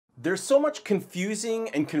There's so much confusing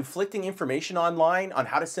and conflicting information online on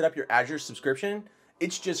how to set up your Azure subscription.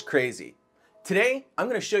 It's just crazy. Today, I'm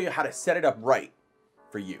going to show you how to set it up right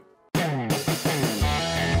for you.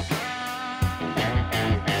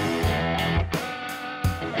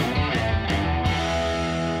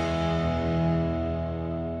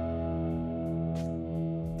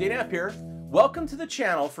 Dana here. Welcome to the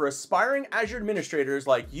channel for aspiring Azure administrators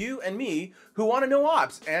like you and me who want to know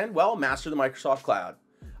ops and, well, master the Microsoft Cloud.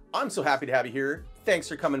 I'm so happy to have you here. Thanks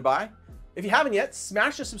for coming by. If you haven't yet,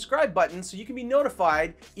 smash the subscribe button so you can be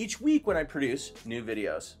notified each week when I produce new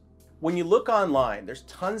videos. When you look online, there's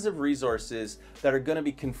tons of resources that are going to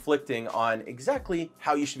be conflicting on exactly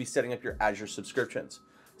how you should be setting up your Azure subscriptions.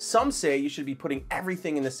 Some say you should be putting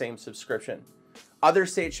everything in the same subscription.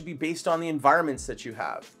 Others say it should be based on the environments that you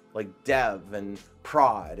have, like dev and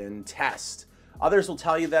prod and test. Others will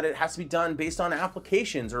tell you that it has to be done based on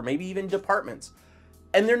applications or maybe even departments.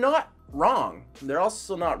 And they're not wrong. They're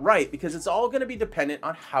also not right, because it's all going to be dependent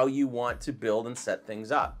on how you want to build and set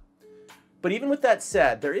things up. But even with that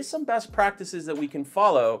said, there is some best practices that we can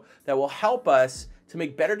follow that will help us to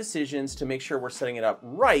make better decisions to make sure we're setting it up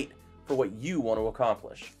right for what you want to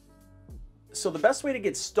accomplish. So the best way to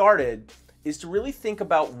get started is to really think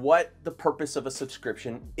about what the purpose of a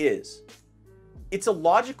subscription is. It's a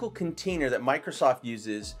logical container that Microsoft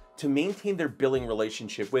uses to maintain their billing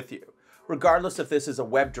relationship with you. Regardless if this is a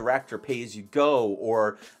web direct or pay-as-you-go,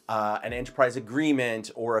 or an enterprise agreement,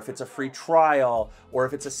 or if it's a free trial, or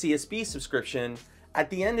if it's a CSB subscription, at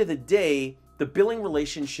the end of the day, the billing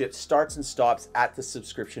relationship starts and stops at the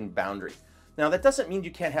subscription boundary. Now, that doesn't mean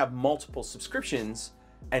you can't have multiple subscriptions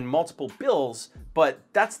and multiple bills, but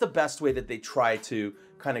that's the best way that they try to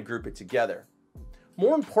kind of group it together.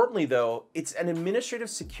 More importantly, though, it's an administrative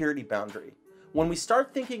security boundary. When we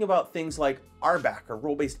start thinking about things like RBAC, or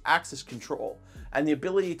role-based access control, and the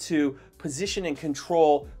ability to position and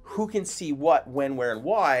control who can see what, when, where, and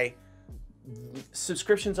why,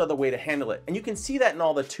 subscriptions are the way to handle it. And you can see that in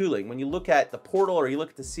all the tooling. When you look at the portal or you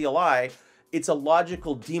look at the CLI, it's a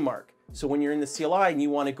logical demarc. So when you're in the CLI and you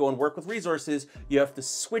want to go and work with resources, you have to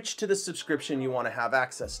switch to the subscription you want to have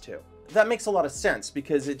access to. That makes a lot of sense,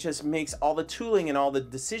 because it just makes all the tooling and all the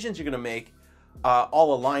decisions you're going to make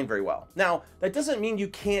all align very well. Now, that doesn't mean you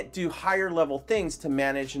can't do higher level things to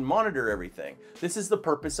manage and monitor everything. This is the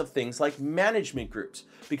purpose of things like management groups,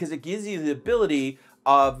 because it gives you the ability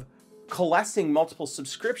of coalescing multiple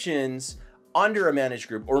subscriptions under a managed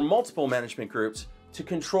group or multiple management groups to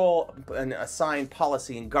control and assign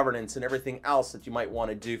policy and governance and everything else that you might want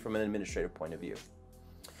to do from an administrative point of view.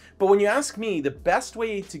 But when you ask me, the best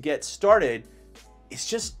way to get started is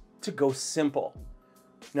just to go simple.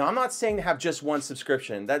 Now, I'm not saying to have just one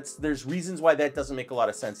subscription. There's reasons why that doesn't make a lot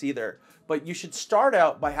of sense either. But you should start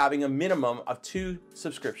out by having a minimum of 2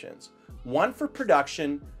 subscriptions, one for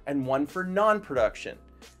production and one for non-production.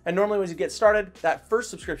 And normally when you get started, that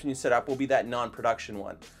first subscription you set up will be that non-production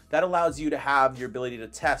one. That allows you to have your ability to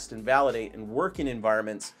test and validate and work in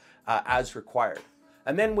environments as required.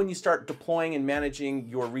 And then when you start deploying and managing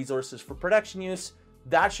your resources for production use,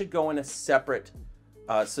 that should go in a separate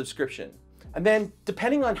subscription. And then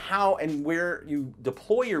depending on how and where you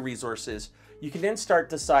deploy your resources, you can then start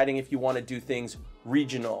deciding if you want to do things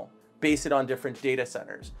regional, base it on different data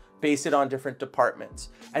centers, base it on different departments.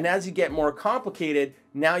 And as you get more complicated,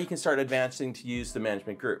 now you can start advancing to use the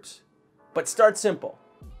management groups. But start simple,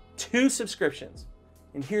 2 subscriptions.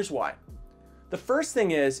 And here's why. The first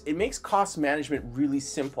thing is it makes cost management really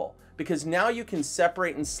simple, because now you can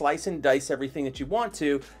separate and slice and dice everything that you want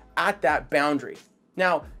to at that boundary.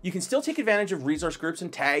 Now, you can still take advantage of resource groups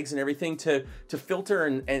and tags and everything to filter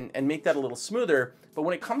and make that a little smoother. But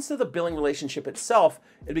when it comes to the billing relationship itself,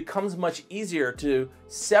 it becomes much easier to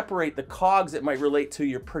separate the cogs that might relate to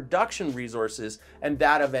your production resources and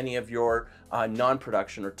that of any of your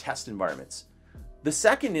non-production or test environments. The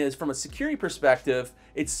second is, from a security perspective,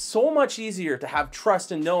 it's so much easier to have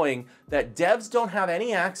trust in knowing that devs don't have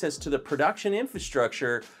any access to the production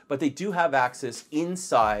infrastructure, but they do have access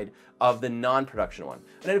inside of the non-production one.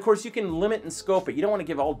 And then of course you can limit and scope it. You don't want to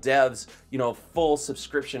give all devs, full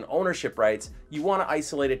subscription ownership rights. You want to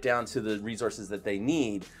isolate it down to the resources that they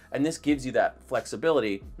need. And this gives you that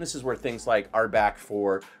flexibility. And this is where things like RBAC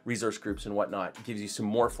for resource groups and whatnot gives you some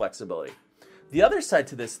more flexibility. The other side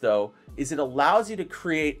to this, though, is it allows you to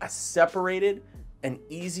create a separated and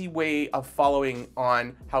easy way of following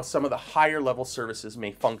on how some of the higher level services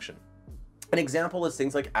may function. An example is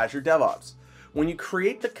things like Azure DevOps. When you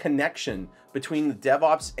create the connection between the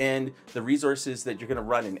DevOps and the resources that you're going to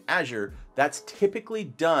run in Azure, that's typically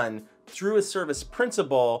done through a service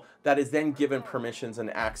principal that is then given permissions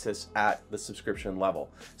and access at the subscription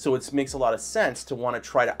level. So it makes a lot of sense to want to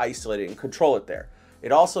try to isolate it and control it there.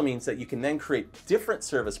 It also means that you can then create different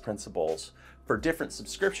service principals for different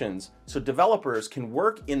subscriptions, so developers can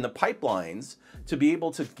work in the pipelines to be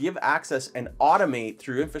able to give access and automate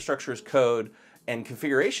through infrastructure as code and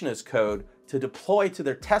configuration as code to deploy to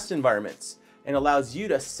their test environments, and allows you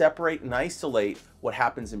to separate and isolate what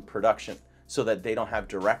happens in production so that they don't have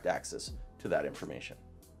direct access to that information.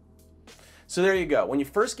 So there you go. When you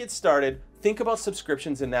first get started, think about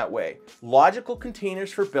subscriptions in that way. Logical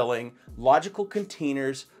containers for billing, logical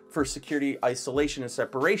containers for security isolation and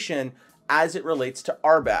separation as it relates to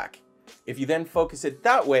RBAC. If you then focus it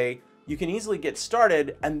that way, you can easily get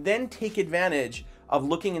started and then take advantage of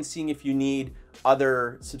looking and seeing if you need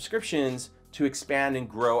other subscriptions to expand and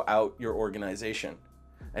grow out your organization.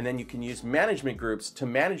 And then you can use management groups to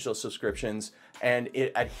manage those subscriptions and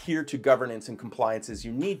adhere to governance and compliance as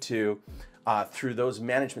you need to through those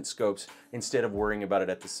management scopes instead of worrying about it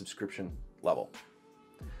at the subscription level.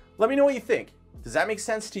 Let me know what you think. Does that make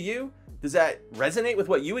sense to you? Does that resonate with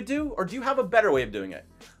what you would do? Or do you have a better way of doing it?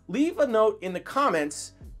 Leave a note in the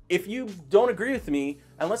comments if you don't agree with me,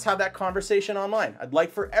 and let's have that conversation online. I'd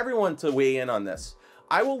like for everyone to weigh in on this.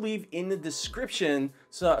 I will leave in the description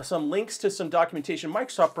some links to some documentation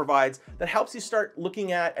Microsoft provides that helps you start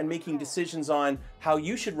looking at and making decisions on how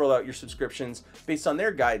you should roll out your subscriptions based on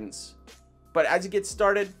their guidance. But as you get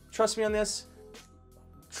started, trust me on this,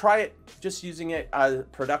 try it just using it as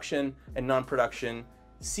production and non-production,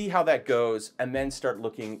 see how that goes, and then start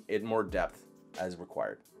looking in more depth as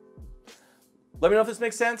required. Let me know if this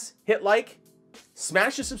makes sense. Hit like,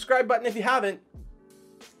 smash the subscribe button if you haven't.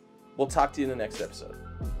 We'll talk to you in the next episode.